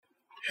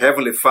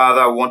Heavenly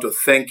Father, I want to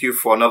thank you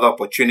for another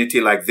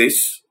opportunity like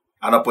this,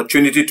 an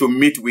opportunity to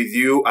meet with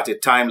you at a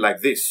time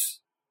like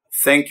this.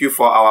 Thank you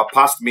for our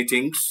past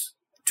meetings.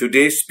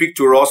 Today, speak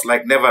to us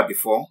like never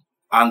before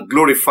and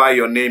glorify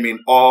your name in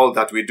all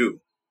that we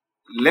do.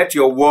 Let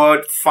your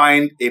word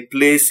find a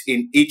place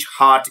in each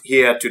heart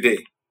here today,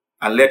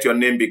 and let your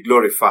name be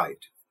glorified.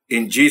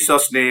 In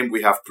Jesus' name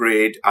we have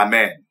prayed.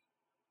 Amen.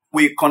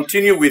 We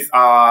continue with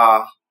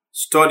our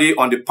study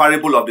on the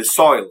parable of the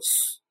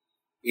soils.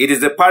 It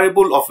is the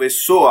parable of a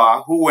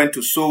sower who went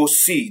to sow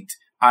seed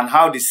and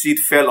how the seed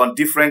fell on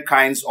different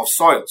kinds of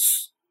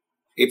soils.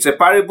 It's a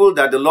parable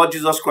that the Lord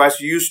Jesus Christ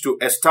used to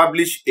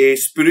establish a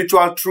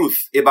spiritual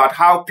truth about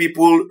how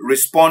people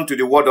respond to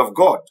the word of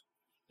God.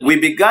 We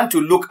began to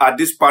look at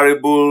this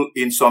parable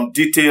in some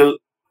detail.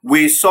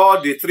 We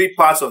saw the three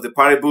parts of the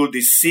parable: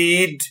 the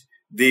seed,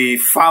 the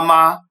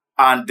farmer,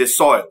 and the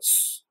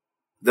soils.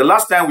 The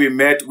last time we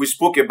met, we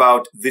spoke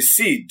about the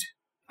seed,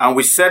 and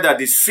we said that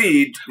the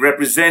seed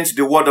represents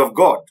the word of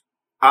God.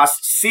 As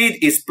seed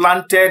is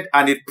planted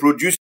and it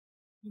produces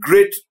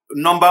great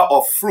number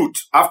of fruit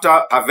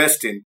after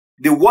harvesting,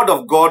 the word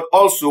of God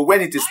also,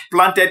 when it is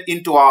planted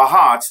into our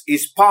hearts,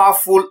 is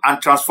powerful and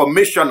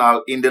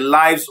transformational in the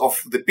lives of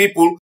the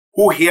people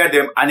who hear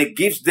them, and it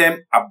gives them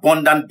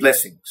abundant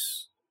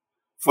blessings.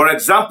 For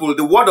example,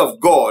 the word of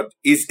God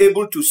is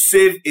able to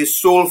save a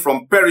soul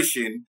from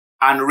perishing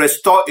and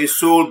restore a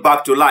soul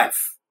back to life.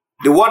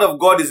 The word of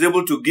God is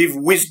able to give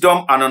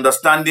wisdom and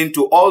understanding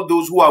to all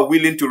those who are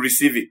willing to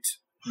receive it.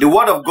 The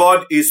word of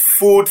God is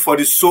food for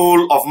the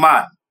soul of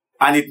man,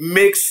 and it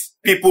makes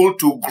people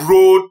to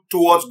grow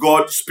towards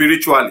God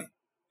spiritually.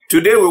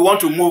 Today we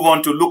want to move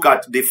on to look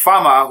at the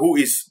farmer who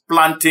is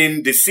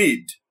planting the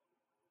seed.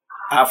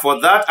 For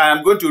that, I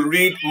am going to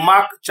read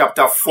Mark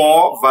chapter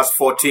 4, verse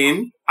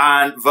 14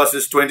 and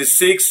verses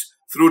 26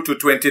 through to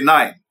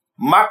 29.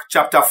 Mark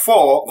chapter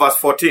 4, verse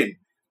 14.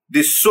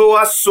 The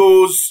sower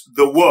sows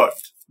the word.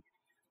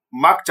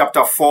 Mark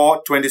chapter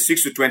 4,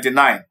 26 to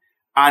 29.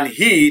 And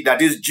he, that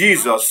is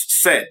Jesus,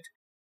 said,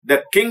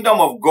 the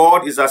kingdom of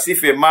God is as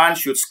if a man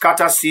should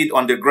scatter seed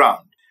on the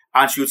ground,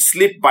 and should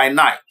sleep by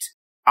night,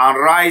 and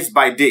rise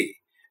by day,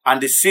 and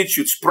the seed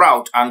should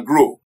sprout and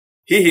grow.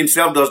 He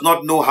himself does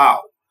not know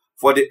how,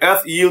 for the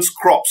earth yields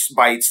crops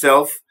by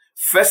itself,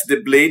 first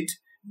the blade,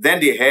 then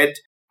the head,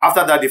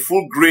 after that the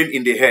full grain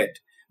in the head.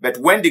 But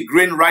when the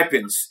grain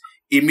ripens,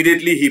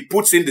 immediately he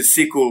puts in the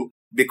sickle,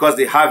 because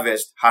the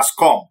harvest has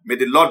come. May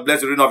the Lord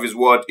bless the reading of his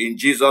word in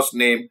Jesus'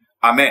 name.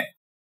 Amen.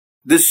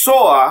 The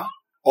sower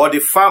or the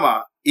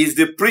farmer is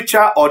the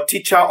preacher or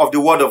teacher of the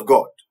word of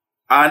God.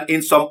 And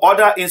in some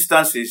other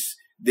instances,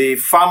 the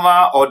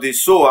farmer or the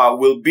sower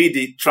will be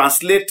the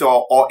translator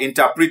or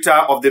interpreter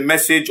of the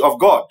message of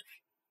God.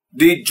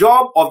 The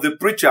job of the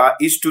preacher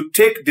is to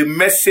take the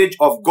message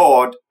of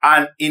God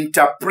and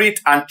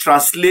interpret and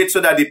translate so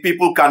that the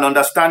people can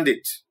understand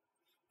it.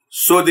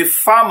 So the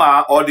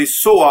farmer or the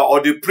sower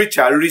or the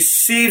preacher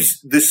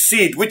receives the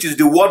seed, which is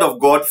the word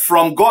of God,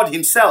 from God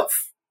himself.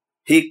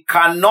 He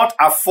cannot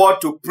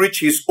afford to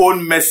preach his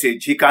own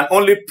message. He can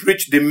only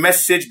preach the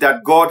message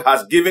that God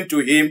has given to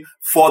him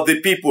for the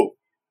people.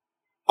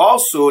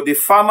 Also, the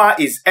farmer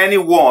is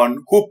anyone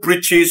who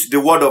preaches the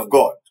word of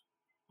God.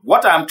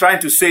 What I'm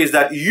trying to say is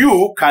that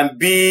you can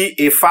be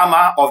a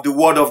farmer of the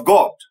word of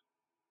God.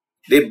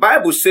 The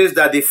Bible says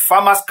that the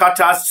farmer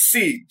scatters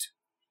seed.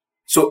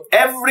 So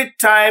every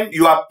time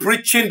you are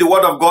preaching the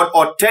word of God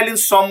or telling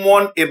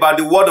someone about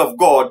the word of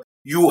God,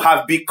 you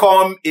have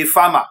become a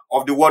farmer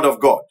of the word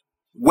of God.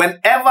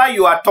 Whenever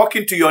you are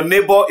talking to your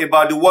neighbor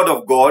about the word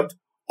of God,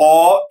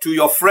 or to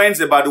your friends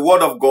about the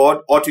word of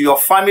God, or to your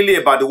family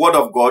about the word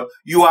of God,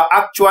 you are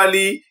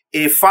actually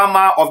a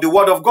farmer of the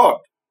word of God.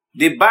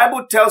 The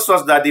Bible tells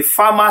us that the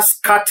farmer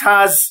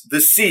scatters the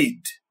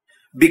seed.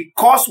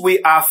 Because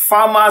we are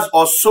farmers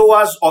or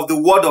sowers of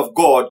the word of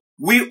God,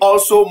 we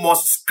also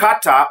must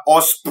scatter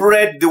or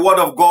spread the word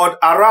of God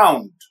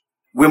around.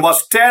 We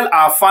must tell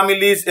our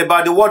families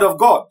about the word of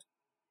God.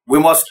 We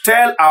must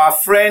tell our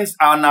friends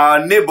and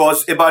our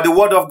neighbors about the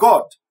word of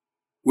God.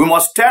 We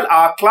must tell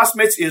our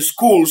classmates in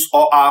schools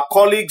or our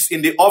colleagues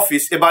in the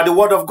office about the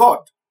word of God.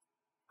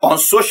 On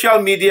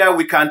social media,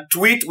 we can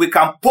tweet, we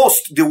can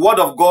post the word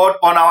of God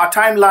on our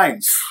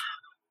timelines.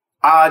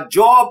 Our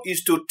job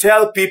is to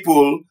tell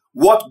people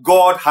what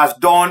God has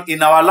done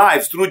in our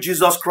lives through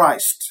Jesus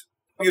Christ.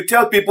 You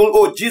tell people,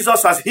 oh,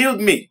 Jesus has healed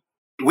me.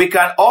 We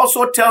can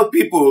also tell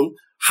people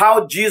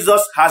how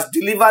Jesus has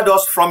delivered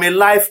us from a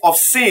life of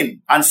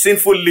sin and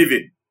sinful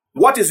living.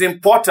 What is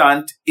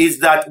important is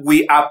that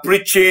we are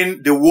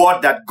preaching the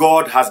word that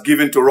God has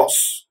given to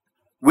us.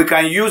 We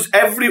can use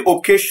every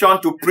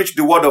occasion to preach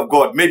the word of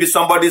God. Maybe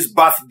somebody's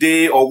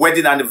birthday or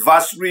wedding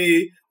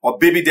anniversary or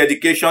baby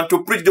dedication,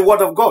 to preach the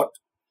word of God.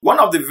 One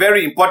of the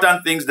very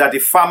important things that the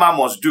farmer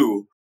must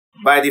do,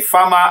 by the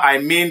farmer I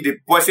mean the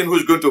person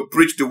who's going to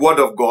preach the word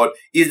of God,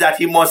 is that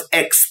he must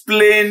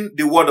explain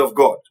the word of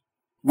God.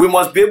 We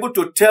must be able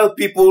to tell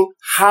people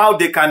how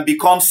they can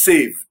become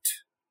saved.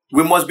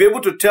 We must be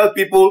able to tell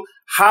people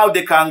how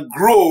they can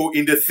grow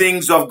in the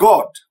things of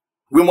God.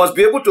 We must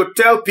be able to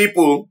tell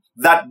people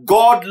that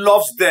God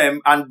loves them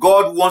and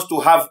God wants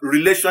to have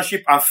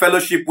relationship and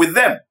fellowship with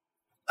them.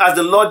 As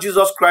the Lord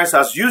Jesus Christ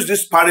has used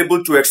this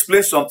parable to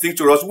explain something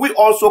to us, we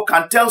also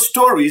can tell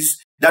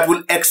stories that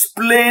will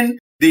explain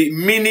the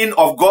meaning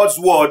of God's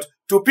word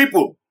to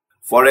people.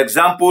 For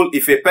example,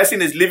 if a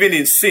person is living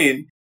in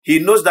sin, he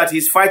knows that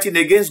he's fighting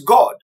against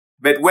God.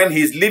 But when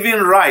he's living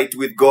right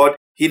with God,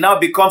 he now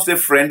becomes a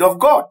friend of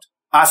God.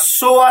 As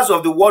sowers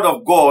of the word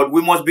of God,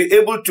 we must be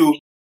able to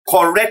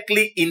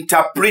correctly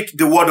interpret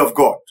the word of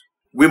God.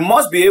 We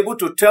must be able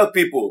to tell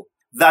people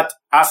that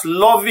as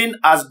loving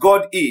as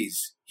God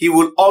is, he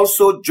will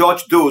also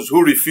judge those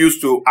who refuse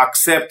to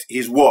accept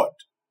his word.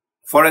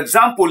 For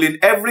example, in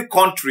every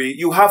country,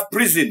 you have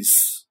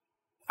prisons,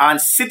 and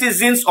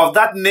citizens of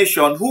that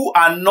nation who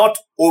are not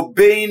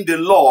obeying the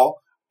law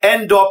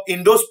end up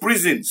in those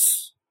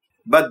prisons.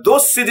 But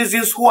those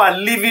citizens who are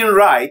living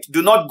right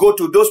do not go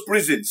to those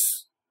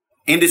prisons.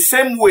 In the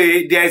same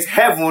way, there is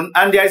heaven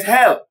and there is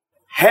hell.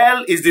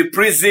 Hell is the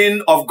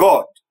prison of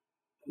God.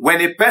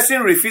 When a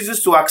person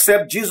refuses to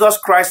accept Jesus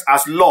Christ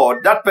as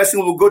Lord, that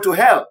person will go to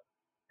hell.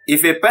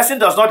 If a person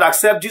does not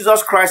accept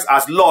Jesus Christ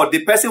as Lord,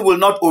 the person will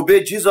not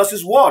obey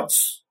Jesus'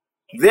 words.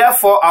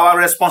 Therefore, our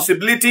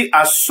responsibility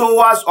as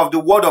sowers of the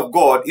word of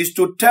God is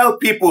to tell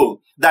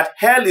people that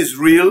hell is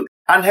real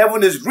and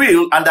heaven is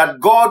real and that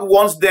God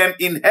wants them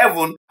in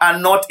heaven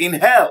and not in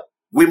hell.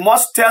 We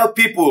must tell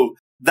people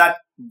that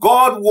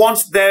God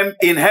wants them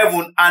in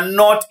heaven and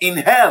not in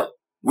hell.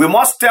 We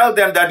must tell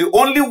them that the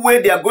only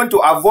way they are going to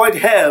avoid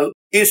hell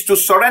is to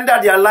surrender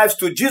their lives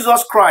to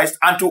Jesus Christ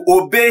and to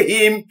obey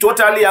him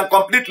totally and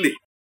completely.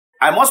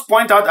 I must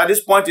point out at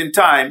this point in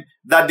time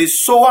that the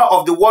sower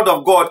of the word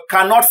of God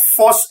cannot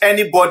force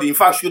anybody, in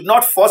fact, should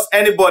not force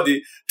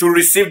anybody to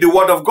receive the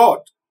word of God.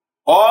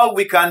 All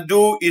we can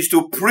do is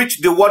to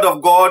preach the word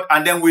of God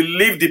and then we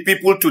leave the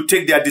people to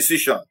take their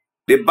decision.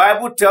 The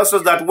Bible tells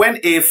us that when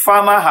a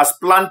farmer has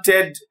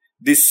planted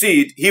the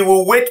seed, he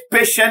will wait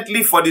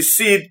patiently for the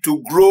seed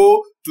to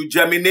grow, to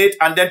germinate,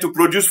 and then to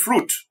produce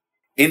fruit.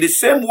 In the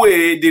same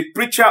way, the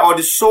preacher or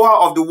the sower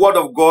of the word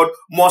of God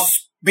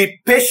must be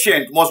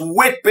patient, must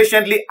wait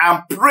patiently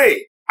and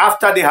pray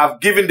after they have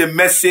given the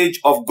message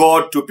of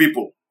God to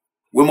people.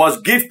 We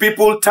must give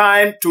people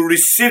time to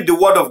receive the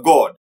word of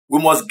God.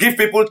 We must give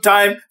people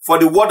time for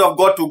the word of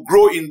God to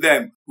grow in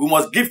them. We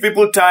must give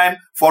people time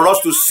for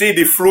us to see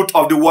the fruit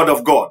of the word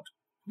of God.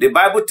 The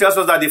Bible tells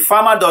us that the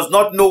farmer does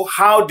not know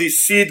how the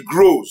seed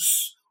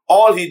grows.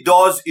 All he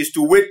does is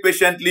to wait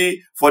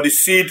patiently for the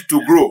seed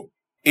to grow.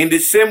 In the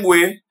same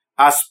way,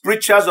 as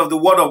preachers of the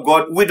word of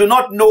God, we do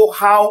not know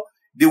how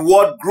the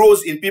word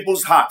grows in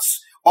people's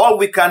hearts. All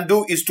we can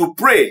do is to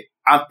pray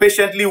and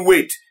patiently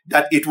wait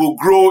that it will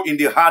grow in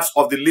the hearts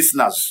of the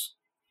listeners.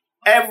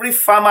 Every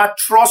farmer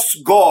trusts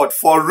God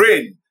for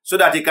rain so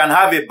that he can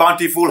have a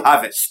bountiful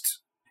harvest.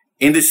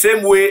 In the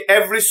same way,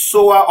 every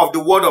sower of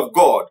the word of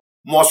God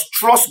must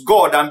trust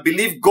God and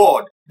believe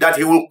God that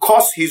he will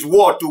cause his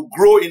word to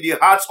grow in the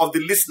hearts of the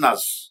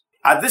listeners.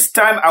 At this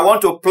time, I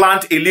want to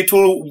plant a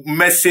little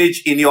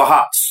message in your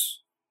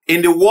hearts.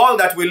 In the world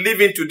that we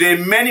live in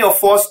today, many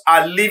of us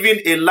are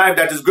living a life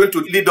that is going to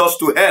lead us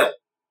to hell.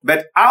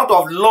 But out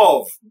of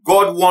love,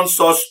 God wants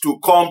us to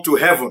come to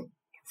heaven.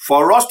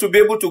 For us to be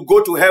able to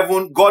go to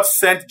heaven, God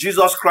sent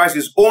Jesus Christ,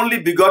 his only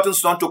begotten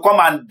Son, to come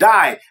and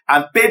die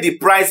and pay the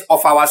price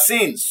of our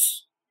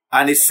sins.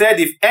 And he said,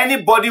 if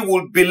anybody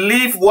will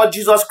believe what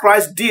Jesus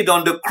Christ did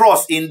on the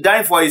cross in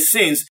dying for his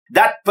sins,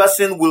 that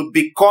person will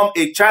become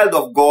a child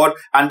of God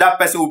and that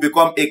person will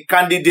become a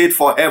candidate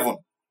for heaven.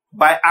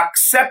 By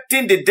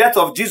accepting the death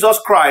of Jesus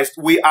Christ,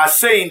 we are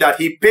saying that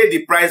he paid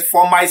the price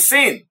for my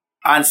sin.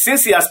 And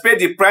since he has paid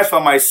the price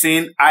for my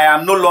sin, I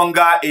am no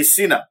longer a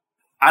sinner.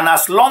 And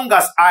as long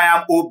as I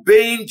am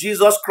obeying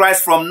Jesus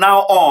Christ from now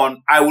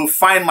on, I will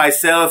find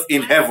myself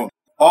in heaven.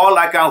 All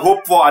I can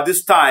hope for at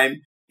this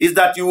time is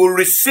that you will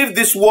receive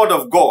this word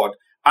of God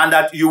and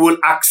that you will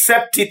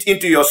accept it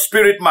into your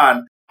spirit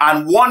man,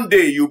 and one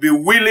day you'll be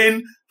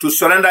willing to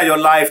surrender your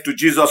life to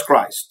Jesus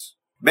Christ.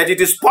 But it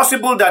is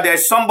possible that there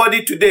is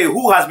somebody today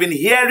who has been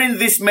hearing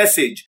this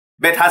message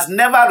but has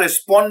never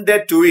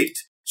responded to it.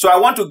 So I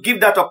want to give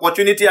that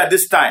opportunity at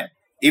this time.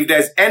 If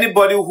there's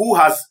anybody who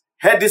has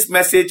heard this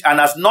message and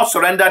has not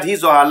surrendered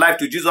his or her life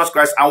to Jesus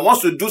Christ and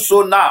wants to do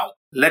so now,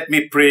 let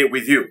me pray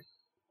with you.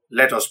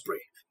 Let us pray.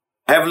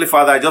 Heavenly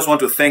Father, I just want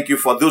to thank you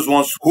for those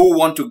ones who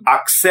want to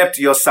accept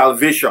your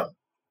salvation.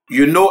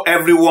 You know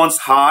everyone's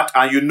heart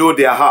and you know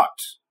their heart.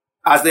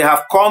 As they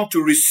have come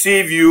to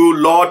receive you,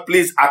 Lord,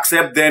 please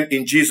accept them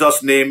in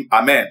Jesus' name.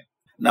 Amen.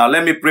 Now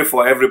let me pray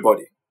for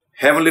everybody.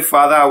 Heavenly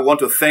Father, I want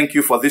to thank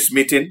you for this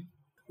meeting.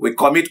 We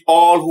commit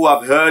all who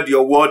have heard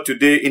your word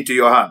today into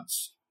your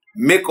hands.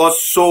 Make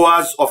us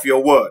sowers of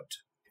your word.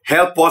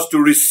 Help us to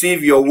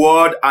receive your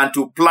word and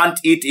to plant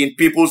it in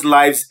people's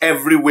lives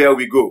everywhere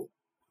we go.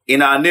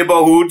 In our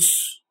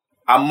neighborhoods,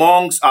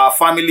 amongst our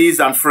families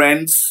and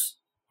friends,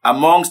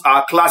 amongst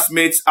our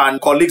classmates and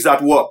colleagues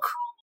at work.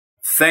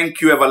 Thank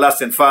you,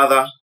 everlasting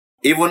Father,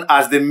 even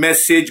as the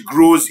message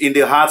grows in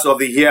the hearts of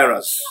the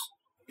hearers.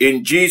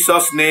 In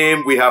Jesus'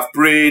 name we have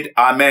prayed.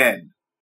 Amen.